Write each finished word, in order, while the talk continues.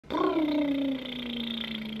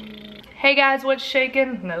Hey guys, what's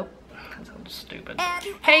shaking? Nope, that sounds stupid.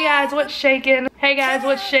 Hey guys, what's shaking? Hey guys,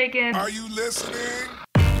 what's shaking? Are you listening?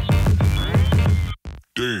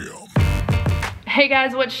 Damn. Hey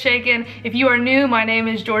guys, what's shaking? If you are new, my name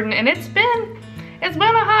is Jordan, and it's been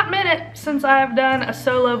a hot minute since I've done a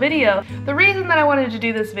solo video. The reason that I wanted to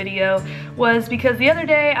do this video was because the other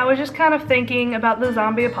day I was just kind of thinking about the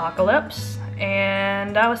zombie apocalypse,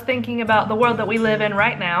 and I was thinking about the world that we live in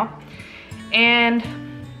right now, and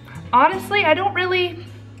honestly, I don't really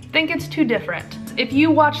think it's too different. If you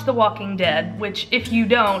watch The Walking Dead, which if you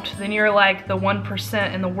don't, then you're like the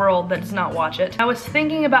 1% in the world that does not watch it. I was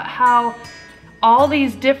thinking about how all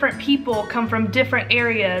these different people come from different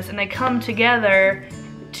areas and they come together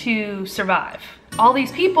to survive. All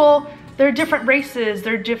these people, they're different races,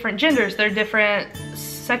 they're different genders, they're different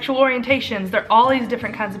sexual orientations, they're all these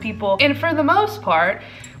different kinds of people. And for the most part,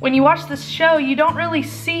 when you watch this show, you don't really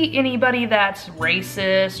see anybody that's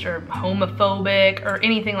racist or homophobic or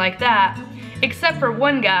anything like that, except for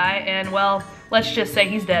one guy, and well, let's just say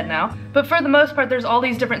he's dead now. But for the most part, there's all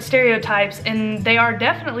these different stereotypes, and they are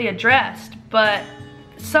definitely addressed, but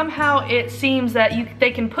somehow it seems that they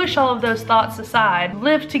can push all of those thoughts aside,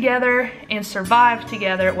 live together and survive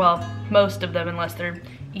together. Well, most of them, unless they're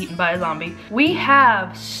eaten by a zombie. We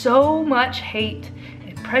have so much hate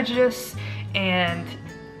and prejudice and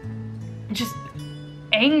just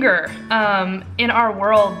anger in our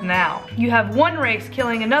world now. You have one race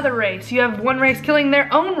killing another race. You have one race killing their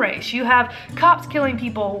own race. You have cops killing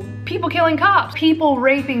people, people killing cops, people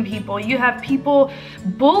raping people. You have people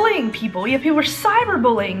bullying people. You have people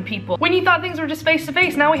cyberbullying people. When you thought things were just face to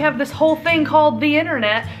face, now we have this whole thing called the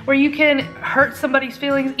internet where you can hurt somebody's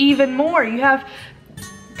feelings even more. You have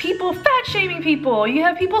people fat shaming people, you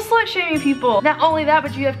have people slut shaming people. Not only that,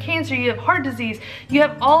 but you have cancer, you have heart disease, you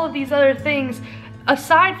have all of these other things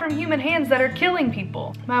aside from human hands that are killing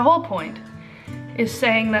people. My whole point is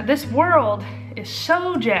saying that this world is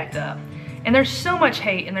so jacked up, and there's so much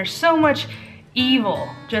hate, and there's so much evil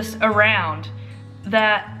just around,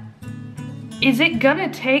 that is it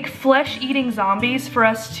gonna take flesh-eating zombies for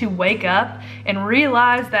us to wake up and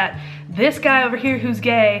realize that this guy over here who's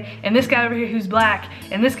gay, and this guy over here who's black,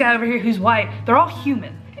 and this guy over here who's white, they're all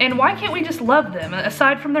human? And why can't we just love them,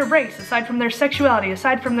 aside from their race, aside from their sexuality,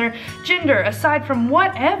 aside from their gender, aside from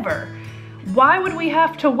whatever? Why would we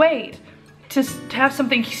have to wait to have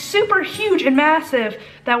something super huge and massive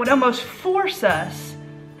that would almost force us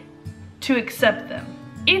to accept them?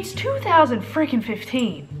 It's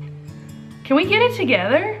 2015. Can we get it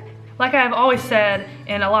together? Like I've always said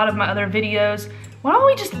in a lot of my other videos, why don't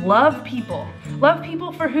we just love people? Love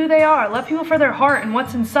people for who they are. Love people for their heart and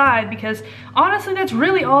what's inside, because honestly, that's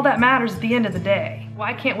really all that matters at the end of the day.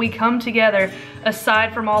 Why can't we come together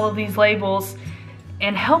aside from all of these labels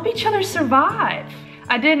and help each other survive?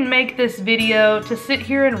 I didn't make this video to sit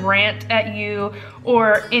here and rant at you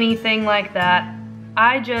or anything like that.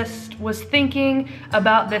 I just was thinking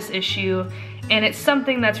about this issue, and it's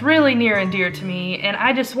something that's really near and dear to me, and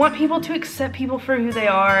I just want people to accept people for who they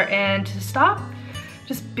are and to stop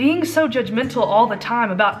just being so judgmental all the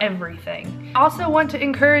time about everything. I also want to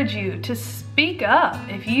encourage you to speak up.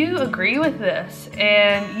 If you agree with this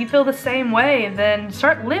and you feel the same way, then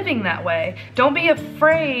start living that way. Don't be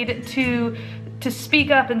afraid to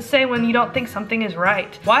speak up and say when you don't think something is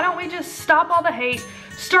right. Why don't we just stop all the hate,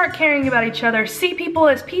 start caring about each other, see people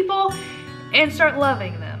as people, and start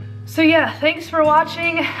loving them? So yeah, thanks for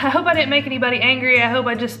watching. I hope I didn't make anybody angry. I hope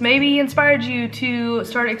I just maybe inspired you to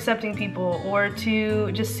start accepting people or to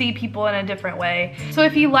just see people in a different way. So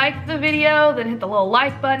if you liked the video, then hit the little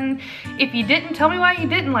like button. If you didn't, tell me why you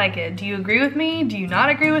didn't like it. Do you agree with me? Do you not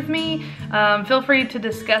agree with me? Feel free to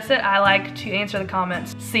discuss it. I like to answer the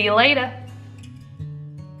comments. See you later.